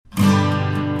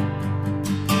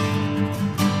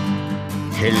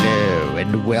Hello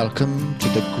and welcome to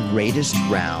the greatest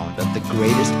round of the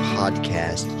greatest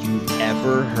podcast you've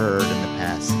ever heard in the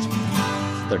past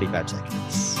 35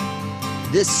 seconds.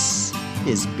 This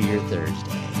is Beer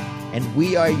Thursday, and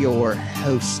we are your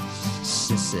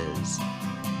hostesses.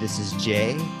 This is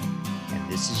Jay,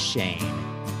 and this is Shane.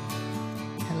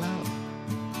 Hello.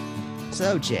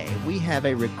 So, Jay, we have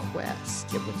a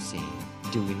request, it would seem,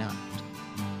 do we not?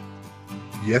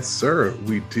 Yes, sir,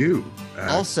 we do.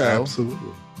 Also,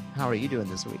 absolutely. How are you doing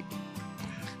this week?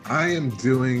 I am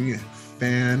doing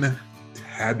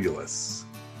fantabulous.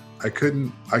 I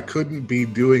couldn't be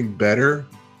doing better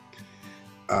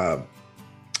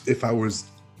if I was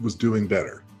doing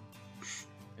better.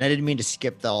 And I didn't mean to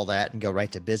skip all that and go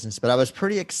right to business, but I was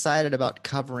pretty excited about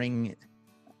covering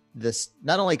this,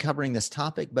 not only covering this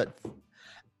topic, but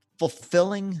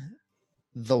fulfilling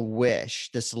the wish,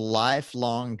 this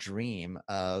lifelong dream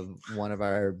of one of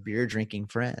our beer drinking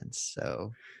friends.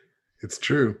 So it's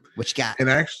true. Which got and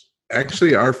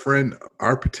actually our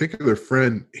particular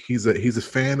friend, he's a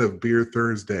fan of Beer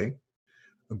Thursday,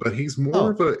 but he's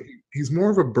more of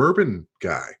a bourbon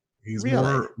guy. He's really?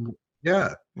 more,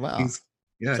 yeah. Wow. He's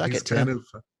kind Tim. of.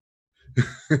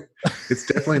 It's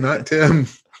definitely not Tim.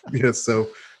 Yeah. So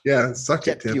yeah, suck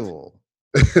Jet it, Tim. fuel.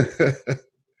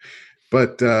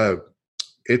 But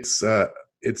it's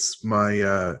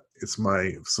my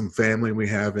some family we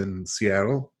have in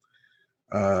Seattle.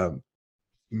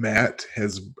 Matt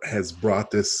has brought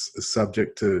this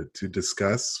subject to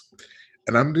discuss,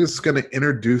 and I'm just going to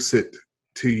introduce it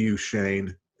to you,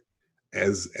 Shane,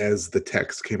 as the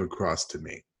text came across to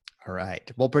me. All right,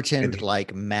 we'll pretend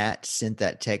like Matt sent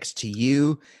that text to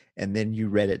you, and then you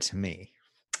read it to me.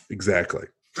 Exactly.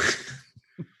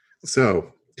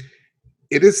 So,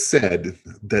 it is said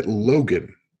that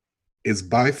Logan is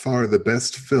by far the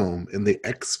best film in the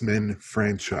X-Men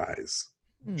franchise.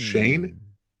 Shane,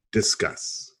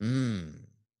 discuss.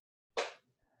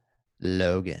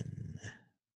 Logan.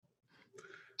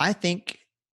 I think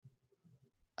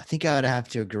I would have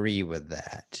to agree with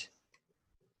that.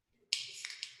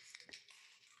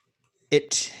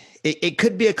 It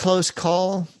could be a close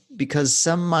call because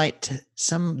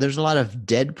there's a lot of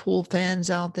Deadpool fans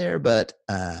out there, but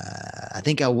I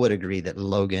think I would agree that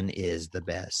Logan is the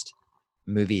best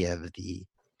movie of the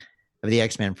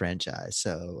X-Men franchise.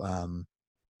 So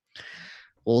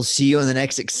we'll see you in the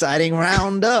next exciting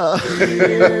round of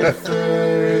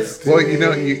Well,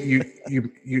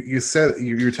 you said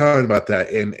you're talking about that,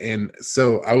 and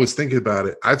so I was thinking about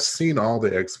it. I've seen all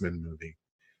the X-Men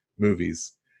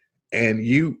movies, and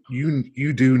you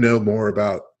do know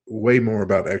way more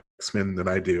about X-Men than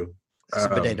I do. It's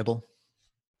debatable.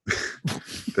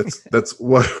 That's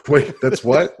what? Wait, that's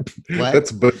what? What?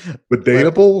 That's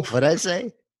debatable. What'd I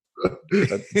say?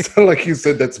 That sounded like you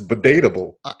said that's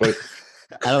debatable, but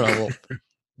I don't know. Well,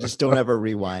 just don't ever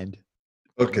rewind.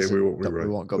 Okay, we won't rewind.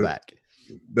 We won't go back.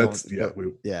 That's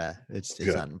it's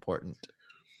not important.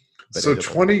 So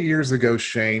 20 years ago,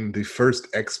 Shane, the first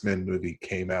X-Men movie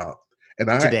came out, and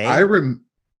today? I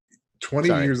 20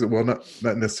 years. Well, not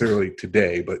necessarily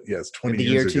today, but yes, 20 in the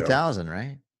years year ago. 2000,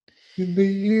 right? In the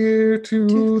year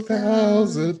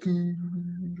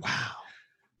 2000. Wow.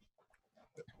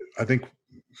 I think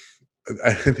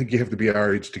you have to be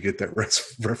our age to get that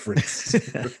reference.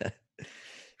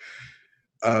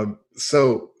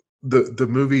 So the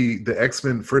movie,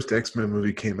 the first X-Men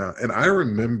movie came out, and I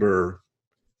remember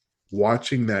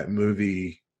watching that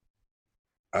movie.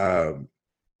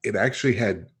 It actually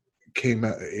came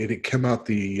out might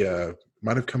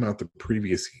have come out the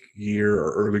previous year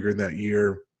or earlier in that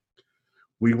year.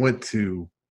 We went to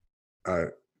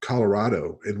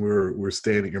Colorado, and we're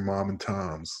staying at your mom and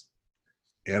Tom's,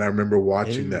 and I remember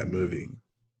watching that movie.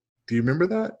 Do you remember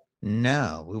that?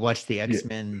 No, we watched the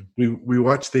X-Men. Yeah, we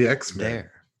watched the X-Men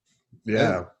there.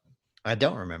 Yeah. Oh, I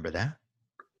don't remember that.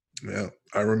 Yeah,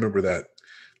 I remember that.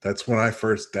 That's when I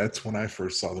first saw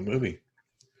the movie.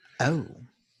 Oh.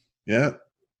 Yeah.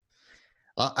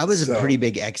 Well, I was a pretty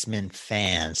big X-Men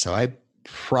fan, so I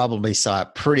probably saw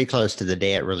it pretty close to the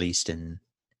day it released in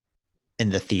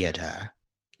the theater.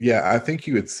 Yeah, I think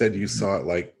you had said you saw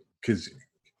it because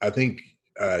I think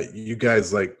you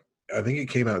guys I think it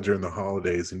came out during the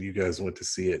holidays, and you guys went to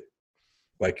see it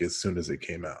as soon as it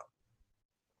came out.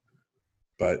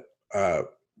 But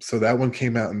so that one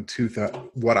came out in 2000.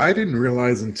 What I didn't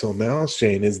realize until now,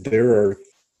 Shane, is there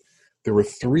were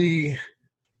 3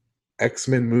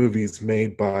 X-Men movies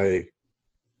made by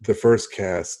the first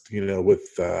cast,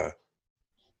 with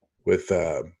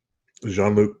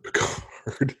Jean-Luc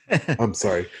Picard. I'm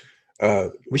sorry.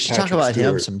 We should Patrick talk about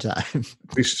Stewart. him sometime.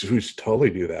 We should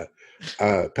totally do that.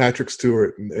 Patrick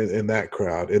Stewart and that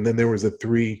crowd. And then there was there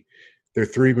are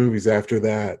three movies after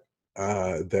that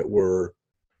that were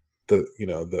the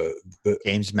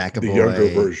James the younger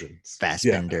McAvoy, versions. Yeah,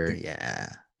 Fassbender. Yeah.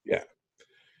 yeah.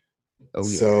 Oh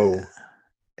So, yeah.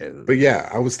 Oh but yeah. yeah,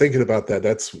 I was thinking about that.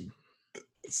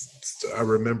 I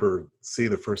remember seeing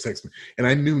the first X-Men, and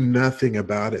I knew nothing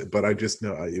about it, but I just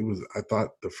know it was. I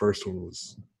thought the first one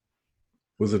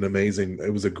was an amazing.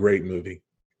 It was a great movie.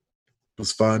 It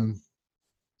was fun.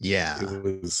 It Yeah.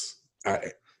 was.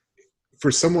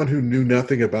 For someone who knew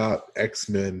nothing about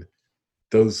X-Men,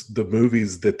 the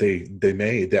movies that they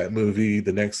made, that movie,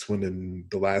 the next one, and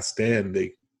The Last Stand,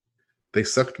 they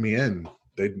sucked me in.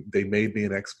 They made me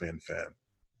an X-Men fan.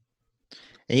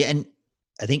 Yeah, and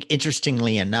I think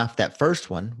interestingly enough, that first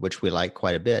one, which we like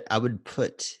quite a bit, I would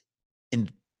put in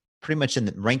pretty much in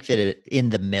the rank that in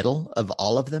the middle of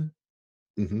all of them.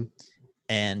 Mm-hmm.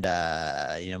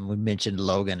 And we mentioned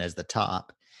Logan as the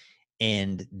top.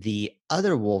 And the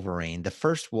other Wolverine, the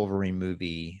first Wolverine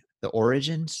movie, The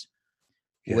Origins,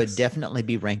 would Yes. definitely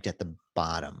be ranked at the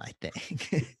bottom, I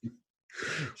think.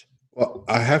 Well,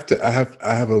 I have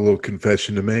a little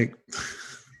confession to make.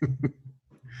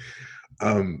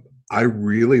 I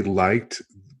really liked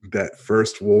that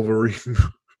first Wolverine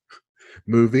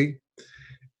movie,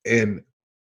 and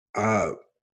uh,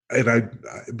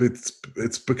 but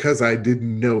it's because I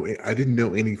didn't know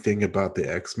anything about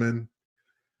the X-Men.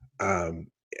 Um,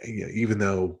 yeah, even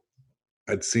though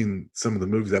I'd seen some of the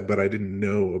movies, but I didn't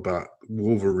know about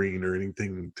Wolverine or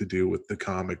anything to do with the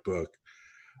comic book.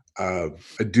 I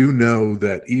do know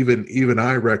that even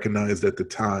I recognized at the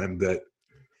time that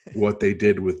what they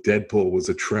did with Deadpool was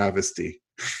a travesty,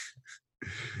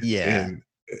 Yeah.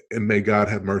 and may God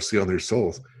have mercy on their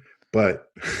souls. But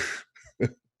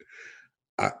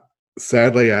I,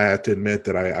 sadly, I have to admit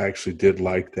that I actually did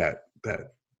like that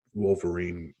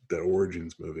Wolverine, the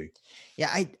Origins movie. Yeah,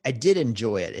 I did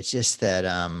enjoy it. It's just that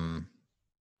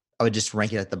I would just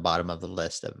rank it at the bottom of the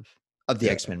list of the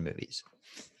Yeah, X-Men movies.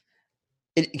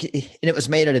 And it was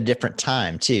made at a different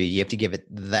time too. You have to give it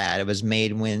that. It was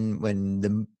made when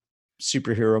the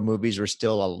superhero movies were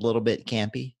still a little bit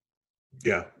campy,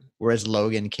 yeah, whereas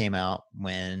Logan came out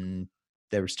when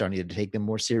they were starting to take them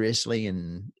more seriously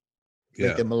and make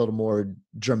yeah, them a little more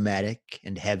dramatic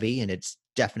and heavy. And it's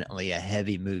definitely a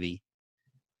heavy movie,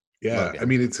 yeah. I Logan.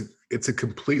 mean, it's a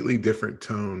completely different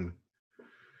tone.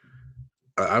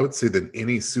 I would say than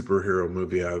any superhero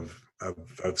movie I've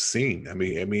seen.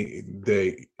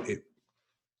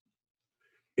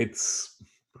 It's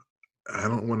I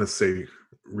don't want to say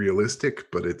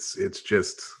realistic, but it's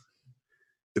just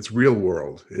it's real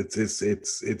world.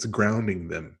 It's grounding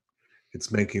them.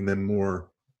 It's making them more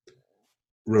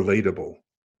relatable,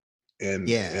 and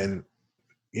Yeah.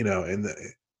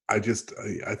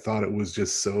 I thought it was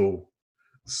just so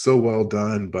well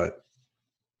done. But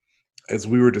as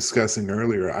we were discussing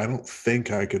earlier, I don't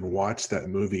think I can watch that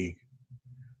movie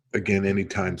again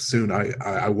anytime soon.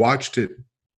 I watched it,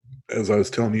 as I was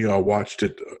telling you, I watched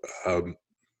it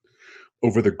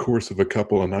over the course of a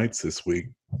couple of nights this week.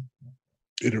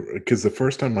 Because the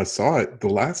last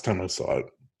time I saw it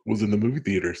was in the movie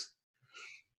theaters,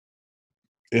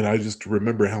 and I just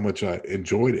remember how much I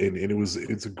enjoyed it. And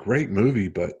it's a great movie,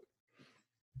 but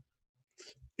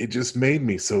it just made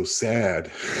me so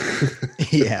sad.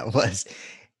 Yeah, it was.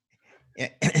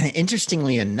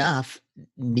 Interestingly enough,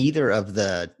 neither of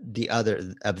the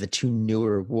other of the two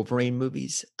newer Wolverine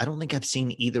movies, I don't think I've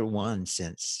seen either one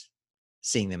since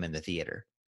seeing them in the theater.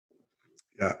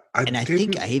 Yeah, I And I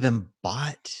think didn't.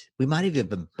 we might have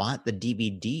even bought the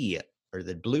DVD or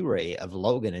the Blu-ray of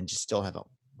Logan and just still haven't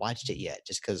watched it yet.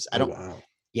 Just because Oh wow.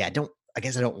 I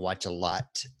guess I don't watch a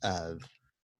lot of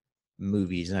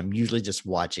movies, and I'm usually just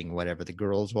watching whatever the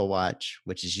girls will watch,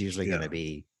 which is usually going Yeah, to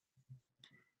be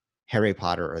Harry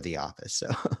Potter or The Office. So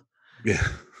yeah.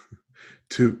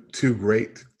 Two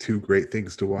great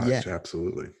things to yeah. watch.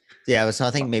 Absolutely. Yeah, so I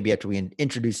Uh, think maybe after we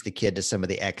introduce the kid to some of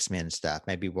the X-Men stuff,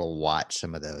 maybe we'll watch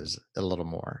some of those a little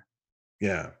more.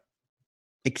 yeah.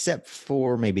 Except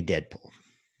for maybe Deadpool.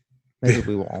 Maybe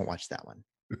we won't watch that one.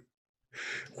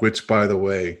 Which, by the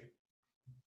way,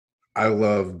 I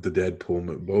love both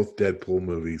Deadpool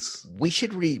movies. We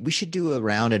should do a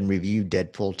round and review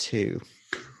Deadpool 2.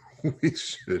 We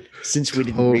should Since we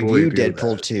didn't totally review do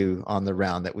Deadpool that. 2 on the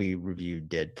round that we reviewed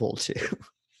Deadpool 2.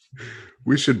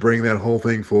 We should bring that whole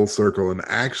thing full circle and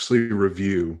actually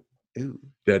review Ooh.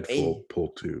 Deadpool Pull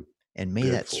 2. And may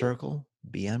that Deadpool. circle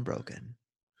be unbroken.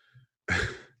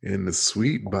 In the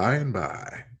sweet by and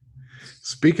by.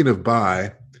 Speaking of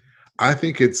by, I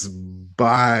think it's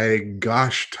by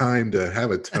gosh time to have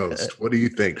a toast. What do you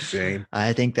think, Shane?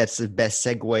 I think that's the best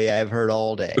segue I've heard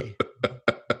all day.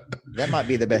 That might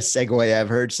be the best segue I've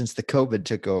heard since the COVID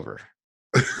took over.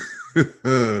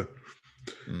 It's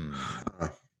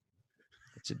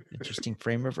an interesting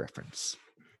frame of reference.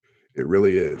 It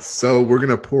really is. So we're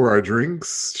gonna pour our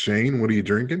drinks. Shane, what are you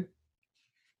drinking?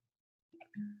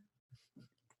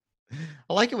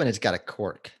 I like it when it's got a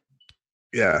cork.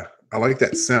 Yeah, I like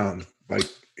that sound. Like,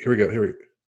 here we go.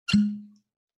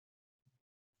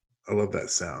 I love that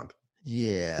sound.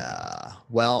 Yeah.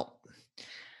 Well,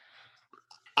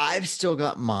 I've still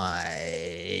got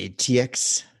my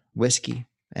TX whiskey,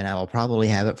 and I will probably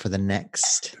have it for the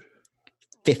next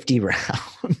 50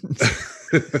 rounds.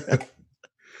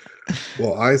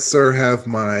 Well, I, sir, have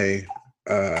my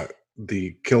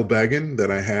the Kilbeggan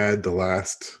that I had the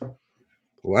last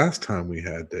time we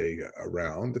had a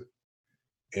round,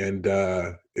 and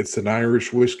it's an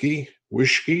Irish whiskey.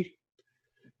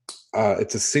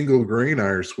 It's a single grain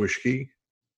Irish whiskey,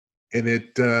 and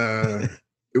it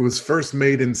was first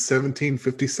made in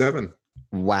 1757.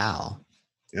 Wow.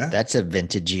 Yeah, That's a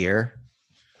vintage year.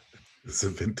 it's a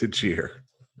vintage year.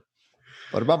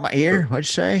 What about my ear? What'd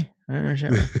you say? I don't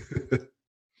understand.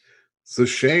 So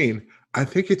Shane, I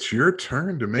think it's your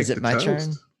turn to make Is it the my toast.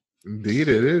 turn? Indeed,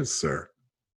 it is, sir.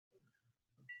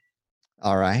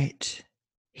 All right.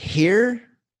 Here.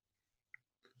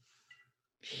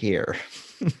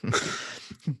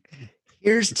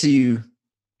 Here's to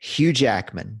Hugh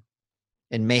Jackman,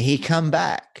 and may he come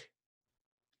back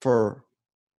for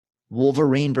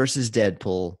Wolverine versus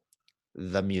Deadpool,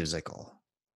 the musical.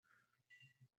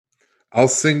 I'll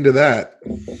sing to that.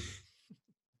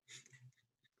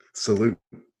 Salute.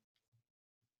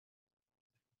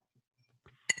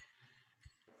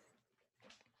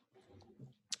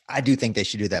 I do think they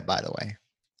should do that, by the way.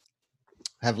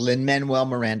 Have Lin-Manuel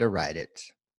Miranda write it.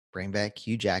 Bring back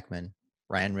Hugh Jackman,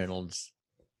 Ryan Reynolds,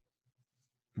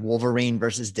 Wolverine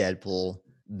versus Deadpool,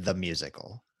 the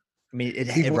musical. I mean,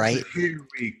 He was right? a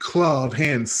hairy, clawed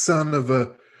hand son of a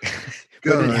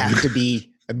gun. Wouldn't it have to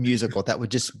be a musical? That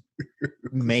would just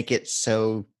make it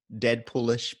so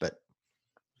Deadpoolish, but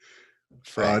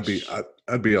fresh.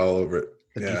 I'd be all over it.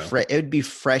 It would be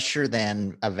fresher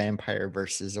than a vampire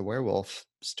versus a werewolf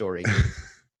story.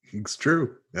 It's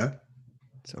true. Yeah.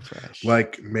 So fresh.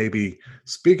 Like, maybe,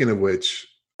 speaking of which,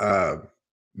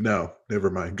 no, never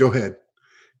mind. Go ahead.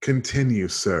 Continue,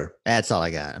 sir. That's all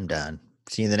I got. I'm done.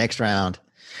 See you in the next round.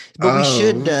 But we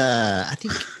should, I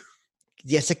think,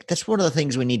 yes, that's one of the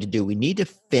things we need to do. We need to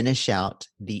finish out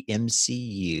the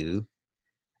MCU.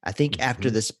 I think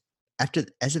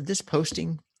as of this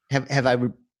posting, have I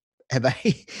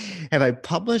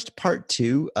published part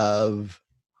 2 of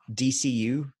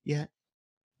DCU yet?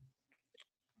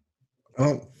 I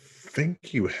don't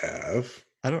think you have.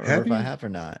 I don't know if I have or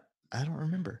not. I don't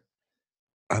remember.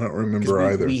 I don't remember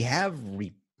either. We have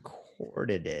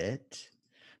recorded it,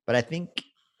 but I think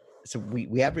so.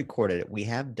 We have recorded it. We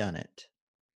have done it.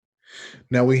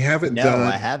 Now we haven't done. No,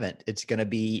 I haven't. It's gonna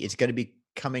be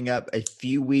coming up a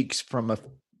few weeks from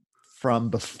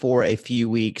before a few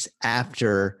weeks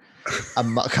after a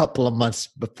couple of months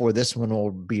before this one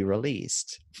will be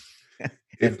released.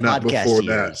 If not before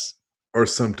that, or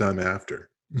sometime after.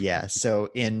 Yeah. So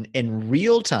in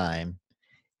real time,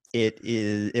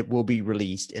 it will be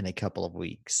released in a couple of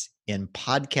weeks. In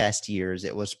podcast years,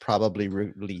 it was probably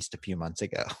released a few months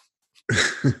ago.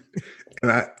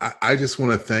 And I just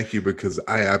want to thank you because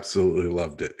I absolutely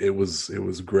loved it. It was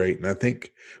great, and I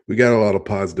think we got a lot of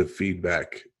positive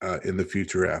feedback in the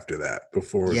future after that.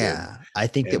 I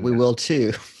think that we will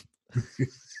too.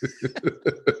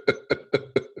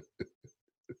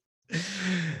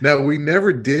 Now, we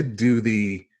never did do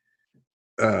the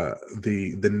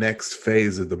next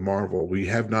phase of the Marvel. We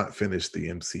have not finished the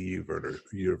MCU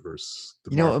universe.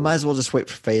 You know, we might as well just wait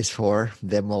for phase 4.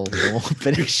 Then we'll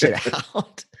finish it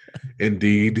out.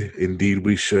 Indeed,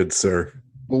 we should, sir.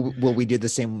 Will we do the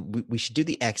same? We should do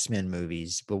the X-Men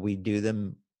movies. Will we do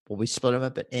them? Will we split them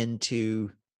up into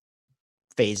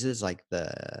phases, like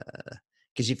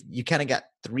because you kind of got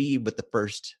 3 with the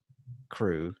first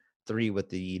crew, 3 with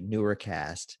the newer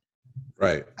cast,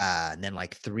 right? And then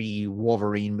like 3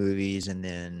 Wolverine movies, and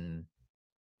then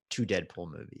 2 Deadpool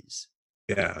movies.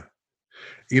 Yeah,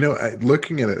 you know,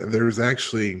 looking at it, there's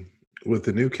actually, with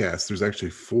the new cast, there's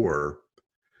actually 4.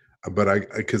 But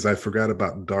because I forgot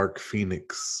about Dark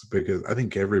Phoenix, because I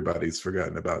think everybody's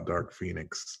forgotten about Dark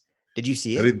Phoenix. Did you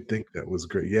see it? I didn't think that was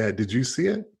great. Yeah, did you see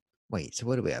it? Wait, so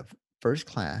what do we have? First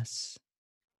Class.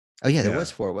 Oh yeah, there was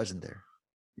 4, wasn't there?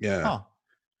 Yeah.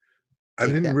 I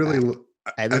didn't really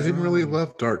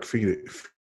love Dark Phoenix.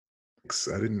 Phoenix.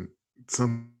 I didn't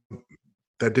some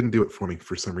that didn't do it for me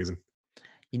for some reason.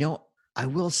 You know, I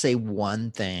will say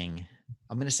one thing.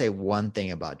 I'm going to say one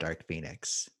thing about Dark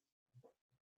Phoenix.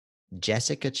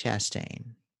 Jessica Chastain.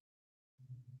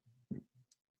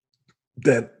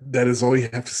 That is all you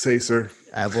have to say, sir.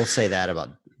 I will say that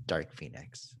about Dark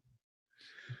Phoenix.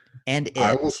 And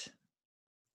I will, it.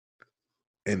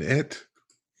 and it.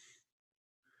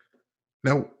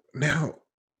 Now,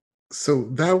 so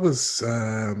that was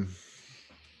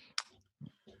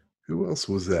who else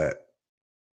was that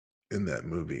in that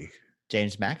movie?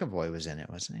 James McAvoy was in it,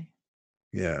 wasn't he?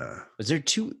 Yeah. Was there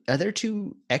two? Are there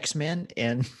two X-Men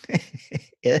in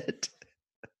it?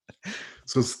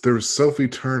 So there was Sophie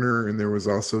Turner, and there was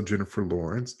also Jennifer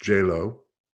Lawrence. J-Lo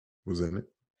was in it.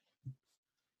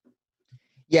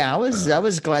 Yeah, I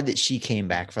was glad that she came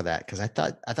back for that because I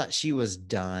thought she was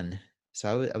done.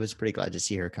 So I was pretty glad to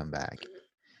see her come back.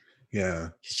 Yeah.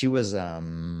 She was a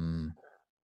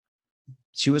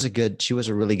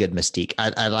really good Mystique.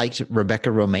 I liked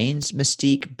Rebecca Romaine's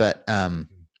Mystique, but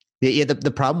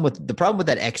the problem with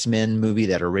that X-Men movie,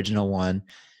 that original one,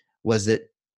 was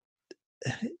that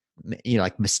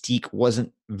like Mystique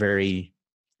wasn't very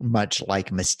much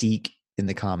like Mystique in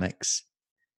the comics.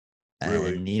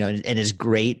 Really? And and as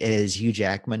great as Hugh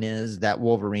Jackman is, that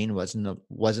Wolverine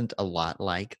wasn't a lot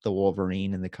like the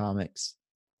Wolverine in the comics.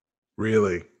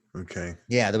 Really? Okay.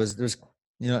 Yeah, there was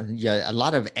a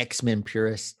lot of X-Men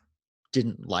purists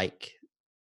didn't like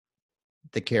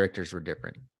the characters were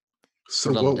different.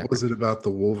 So what was it about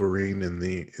the Wolverine in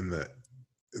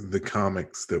the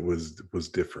comics that was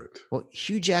different? Well,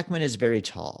 Hugh Jackman is very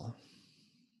tall.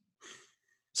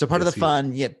 So part of Yes, the fun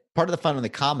in the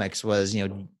comics was,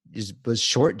 was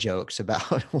short jokes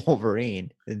about Wolverine.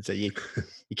 And so you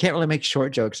can't really make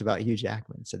short jokes about Hugh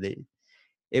Jackman. So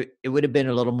it would have been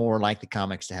a little more like the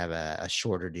comics to have a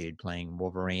shorter dude playing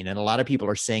Wolverine. And a lot of people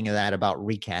are saying that about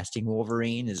recasting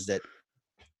Wolverine, is that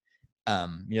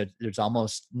there's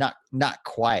almost not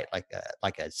quite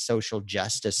like a social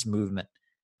justice movement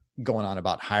going on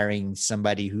about hiring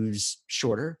somebody who's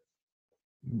shorter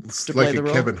to play the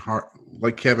role.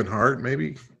 Kevin Hart,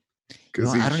 maybe.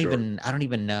 I don't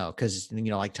even know, because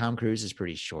like Tom Cruise is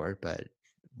pretty short, but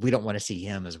we don't want to see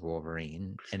him as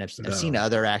Wolverine. And I've seen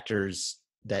other actors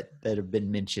that have been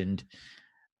mentioned.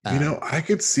 I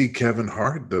could see Kevin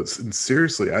Hart though. And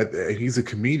seriously, he's a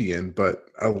comedian, but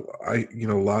a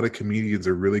lot of comedians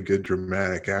are really good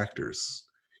dramatic actors.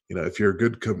 If you're a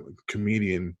good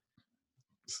comedian,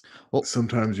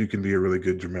 sometimes you can be a really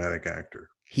good dramatic actor.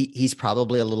 He's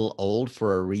probably a little old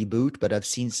for a reboot, but I've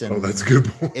seen some. Oh, that's a good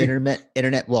point.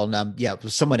 Internet. Well, no, yeah,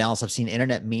 someone else. I've seen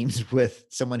internet memes with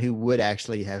someone who would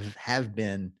actually have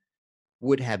been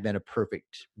a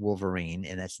perfect Wolverine,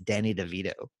 and that's Danny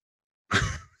DeVito.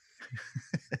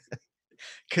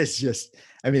 Because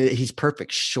he's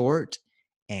perfect, short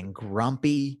and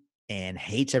grumpy and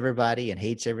hates everybody and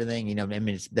hates everything.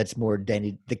 That's more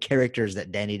the characters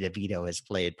that Danny DeVito has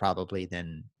played probably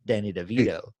than Danny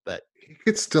DeVito, but he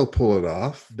could still pull it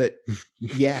off. But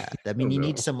yeah, you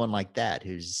need someone like that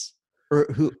who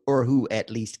at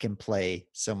least can play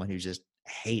someone who just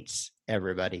hates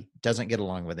everybody, doesn't get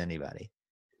along with anybody.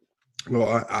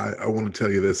 Well, I want to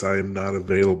tell you this. I am not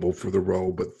available for the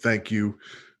role, but thank you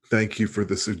for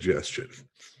the suggestion.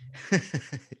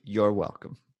 You're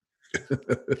welcome.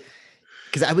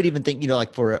 Because I would even think,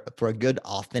 like for a good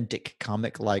authentic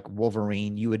comic like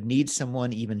Wolverine, you would need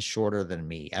someone even shorter than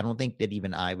me. I don't think that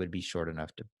even I would be short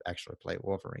enough to actually play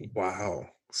Wolverine. Wow.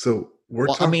 So we're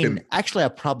talking. Actually, I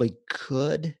probably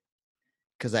could,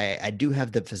 because I do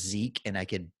have the physique and I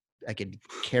could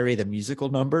carry the musical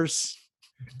numbers.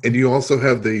 And you also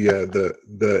have the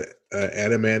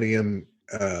adamantium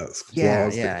claws.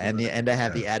 Yeah, and I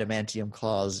have the adamantium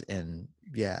claws, and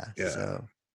yeah. So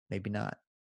maybe not.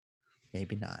 I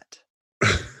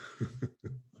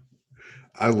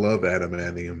love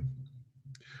adamantium.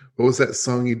 What was that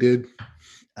song you did?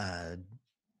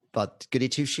 About Goody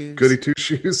Two Shoes. Goody Two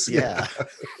Shoes. Yeah.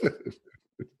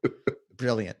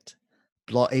 Brilliant.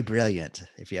 Brilliant,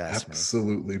 if you ask me.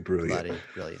 Absolutely brilliant. Bloody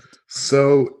brilliant.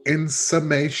 So, in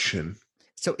summation,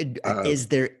 is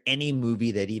there any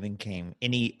movie that even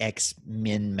any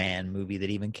X-Men man movie that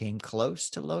even came close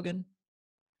to Logan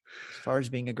as far as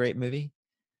being a great movie?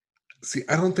 See,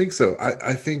 I don't think so.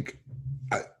 I think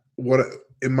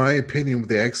in my opinion, with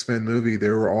the X-Men movie, they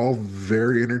were all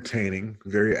very entertaining,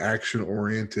 very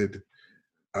action-oriented,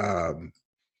 fun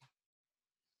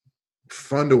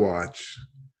to watch.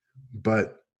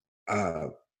 But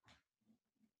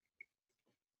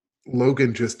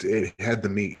Logan it had the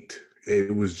meat.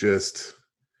 It was just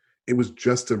a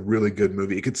really good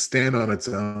movie. It could stand on its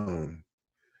own.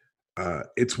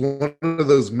 It's one of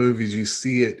those movies you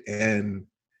see it and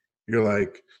you're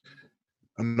like,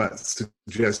 I'm not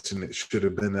suggesting it should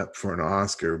have been up for an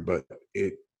Oscar, but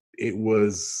it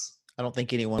was I don't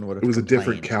think anyone would it have was a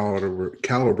different complained.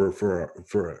 caliber for a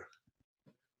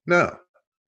no,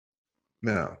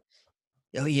 no.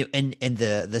 Oh, yeah, and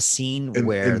the scene And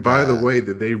where by the way,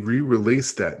 that they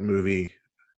re-released that movie.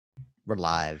 we're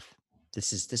live.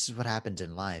 This is what happens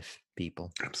in life,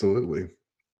 people. Absolutely.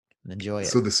 Enjoy it.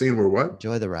 So the scene where what?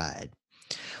 Enjoy the ride.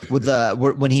 With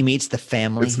when he meets the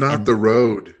family. It's not the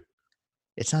road.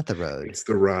 It's not the road. It's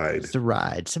the ride. It's the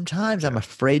ride. Sometimes I'm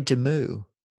afraid to moo.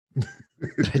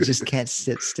 I just can't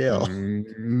sit still.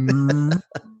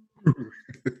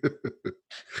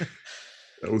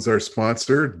 That was our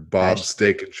sponsor, Bob's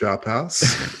Steak and Chop House.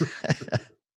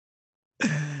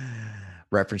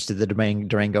 Reference to the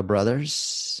Durango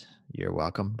brothers. You're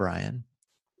welcome, Brian.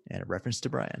 And a reference to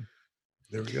Brian.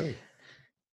 There we go.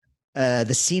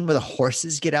 The scene where the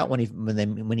horses get out when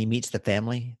he meets the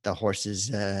family, the horses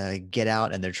get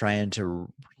out and they're trying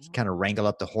to kind of wrangle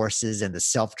up the horses, and the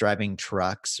self-driving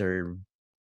trucks are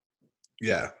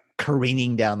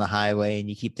careening down the highway, and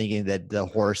you keep thinking that the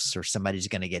horse or somebody's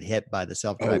going to get hit by the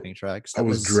self-driving trucks. I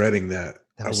was dreading that.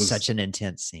 That was such an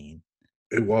intense scene.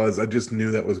 It was. I just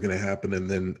knew that was going to happen, and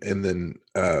then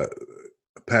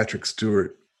Patrick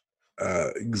Stewart.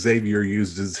 Xavier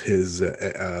used his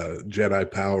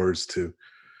Jedi powers to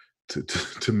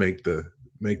make the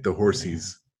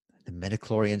horsies. The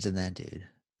midichlorians in that dude.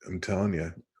 I'm telling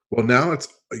you. Well, now it's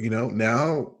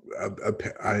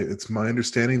it's my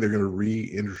understanding they're going to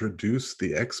reintroduce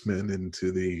the X-Men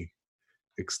into the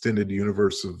extended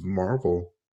universe of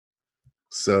Marvel.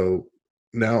 So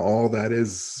now all that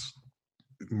is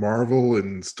Marvel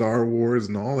and Star Wars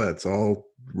and all that's all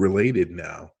related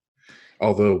now.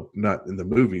 Although not in the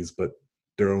movies, but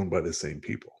they're owned by the same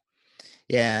people.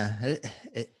 Yeah.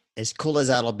 As cool as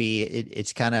that'll be,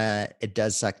 it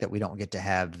does suck that we don't get to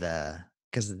have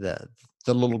because the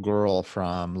little girl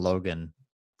from Logan,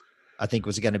 I think,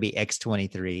 was going to be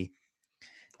X-23.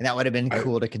 And that would have been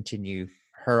cool to continue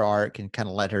her arc and kind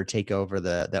of let her take over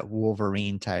that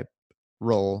Wolverine type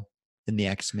role in the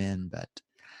X-Men. But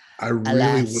I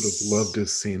really would have loved to have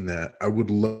seen that. I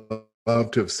would love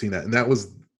to have seen that. And that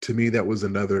was, to me, that was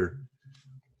another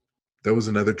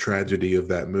tragedy of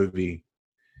that movie.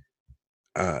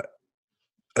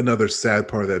 Another sad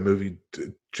part of that movie,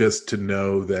 just to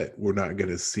know that we're not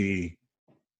going to see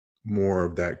more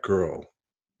of that girl.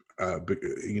 But,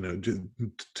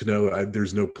 to know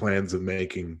there's no plans of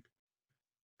making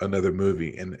another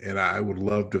movie, and I would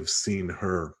love to have seen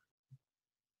her.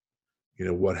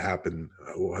 What happened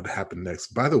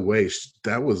next. By the way,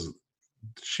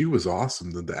 she was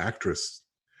awesome. The actress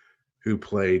who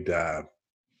played her,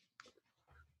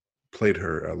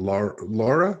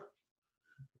 Laura.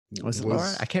 Was it Laura?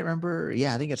 I can't remember.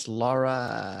 Yeah, I think it's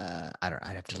Laura. I'd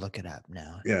have to look it up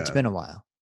now. Yeah. It's been a while.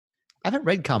 I haven't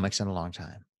read comics in a long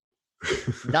time.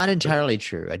 Not entirely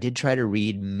true. I did try to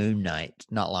read Moon Knight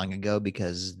not long ago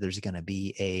because there's going to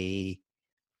be a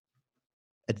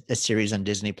series on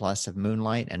Disney Plus of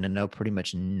Moonlight, and I know pretty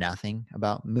much nothing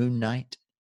about Moon Knight.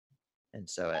 And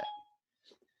so,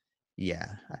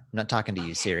 yeah, I'm not talking to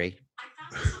you, Siri.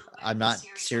 I'm not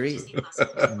Siri.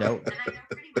 No.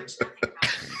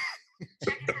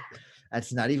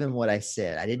 That's not even what I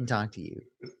said. I didn't talk to you.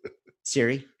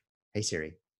 Siri. Hey,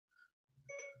 Siri.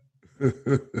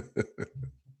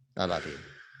 I love you.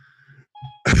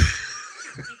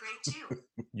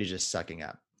 You're just sucking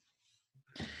up.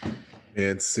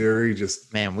 And Siri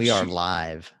just... Man, we are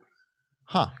live.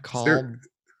 Huh. Call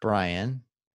Brian.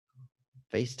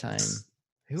 FaceTime.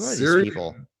 Who are these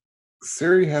people?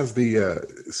 Siri has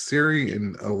Siri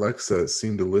and Alexa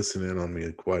seem to listen in on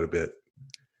me quite a bit.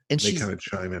 And they kind of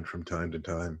chime in from time to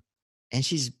time. And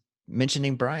she's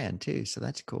mentioning Brian too, so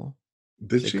that's cool.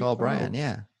 Did she call Brian?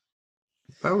 Yeah.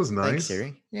 That was nice. Thanks,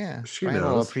 Siri. Yeah. Brian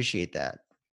will appreciate that.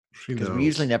 She knows. Because we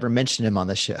usually never mention him on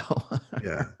the show.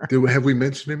 Yeah. Have we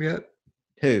mentioned him yet?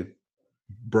 Who?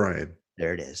 Brian.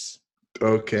 There it is.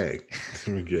 Okay.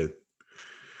 Very good.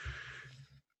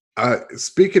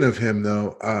 Speaking of him,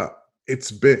 though,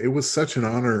 it was such an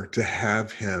honor to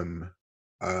have him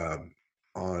on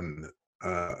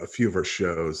a few of our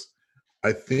shows.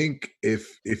 I think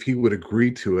if he would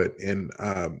agree to it, and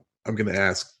I'm going to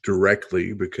ask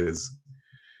directly because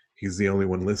he's the only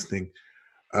one listening.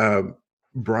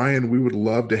 Brian, we would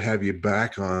love to have you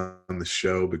back on the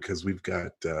show because we've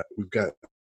got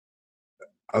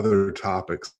other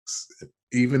topics,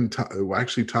 even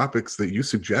actually topics that you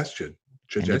suggested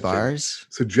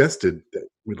that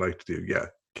we'd like to do. Yeah,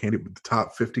 the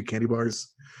top 50 candy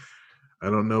bars. I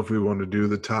don't know if we want to do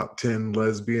the top 10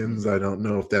 lesbians. I don't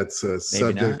know if that's a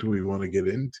subject we want to get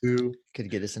into. Could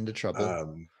get us into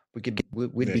trouble. We'd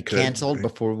it be could. canceled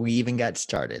before we even got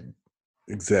started.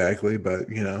 Exactly, but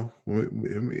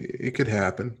it could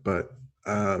happen. But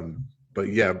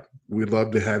yeah, we'd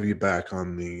love to have you back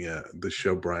on the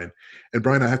show, Brian. And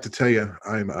Brian, I have to tell you,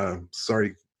 I'm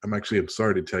sorry. I'm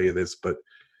sorry to tell you this, but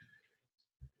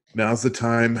now's the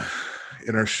time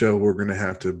in our show we're going to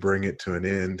have to bring it to an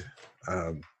end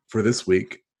for this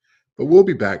week. But we'll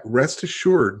be back. Rest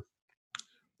assured,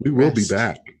 we will be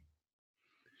back.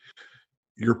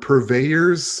 Your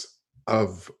purveyors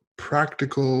of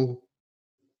practical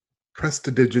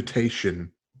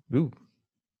prestidigitation,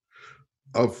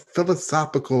 of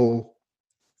philosophical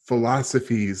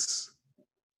philosophies,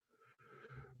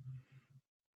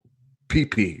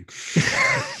 PP.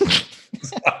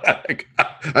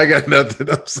 I got nothing.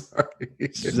 I'm sorry. I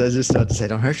was just about to say,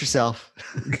 don't hurt yourself.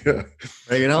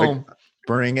 Bring it home.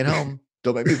 Bring it home.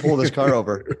 Don't make me pull this car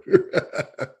over.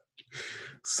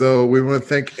 So we want to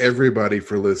thank everybody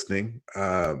for listening.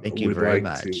 Thank you very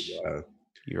much.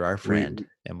 You're our friend,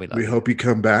 and we hope you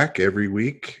come back every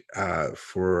week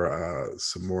for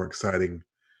some more exciting.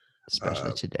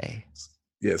 Especially today.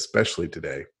 Yeah, especially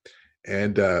today.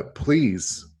 And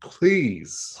please,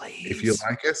 if you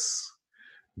like us,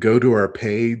 go to our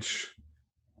page,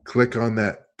 click on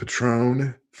that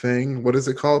Patron thing. What is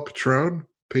it called? Patreon?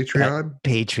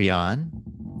 Patreon.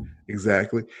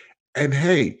 Exactly. And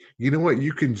hey, you know what?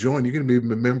 You can join. You can be a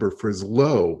member for as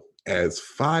low as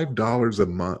 $5 a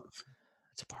month.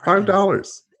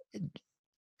 $5.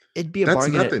 It'd be a That's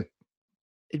bargain. Nothing.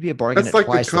 It'd be a bargain at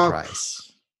twice the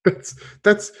price.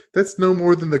 That's no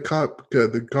more than the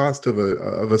cost of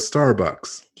a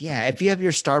Starbucks. Yeah, if you have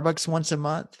your Starbucks once a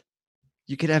month,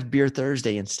 you could have Beer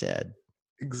Thursday instead.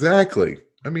 Exactly.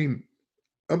 I mean,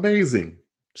 amazing.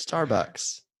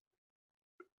 Starbucks.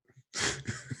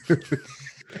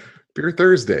 Beer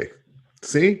Thursday.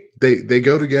 See, they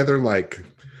go together like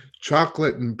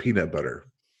chocolate and peanut butter.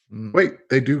 Wait,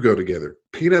 they do go together.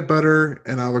 Peanut butter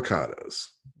and avocados.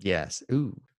 Yes.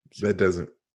 Ooh. That doesn't.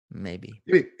 Maybe.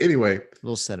 Anyway. A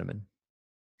little cinnamon.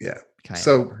 Yeah.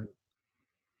 So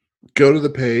go to the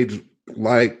page,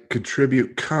 like,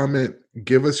 contribute, comment,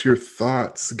 give us your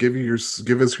thoughts, give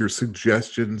us your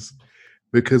suggestions,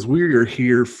 because we are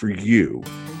here for you,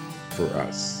 for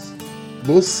us.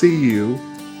 We'll see you.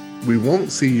 We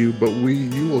won't see you, but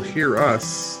you will hear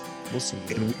us. We'll see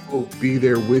you. And we will be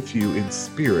there with you in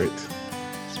spirit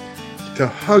to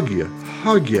hug you.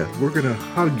 We're going to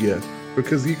hug you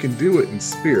because you can do it in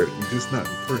spirit and just not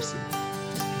in person.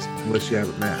 Unless you have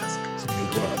a mask.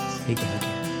 Hey, God.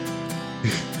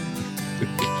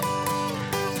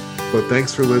 But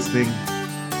thanks for listening,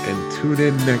 and tune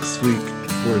in next week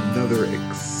for another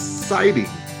exciting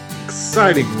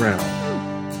round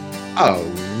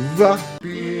of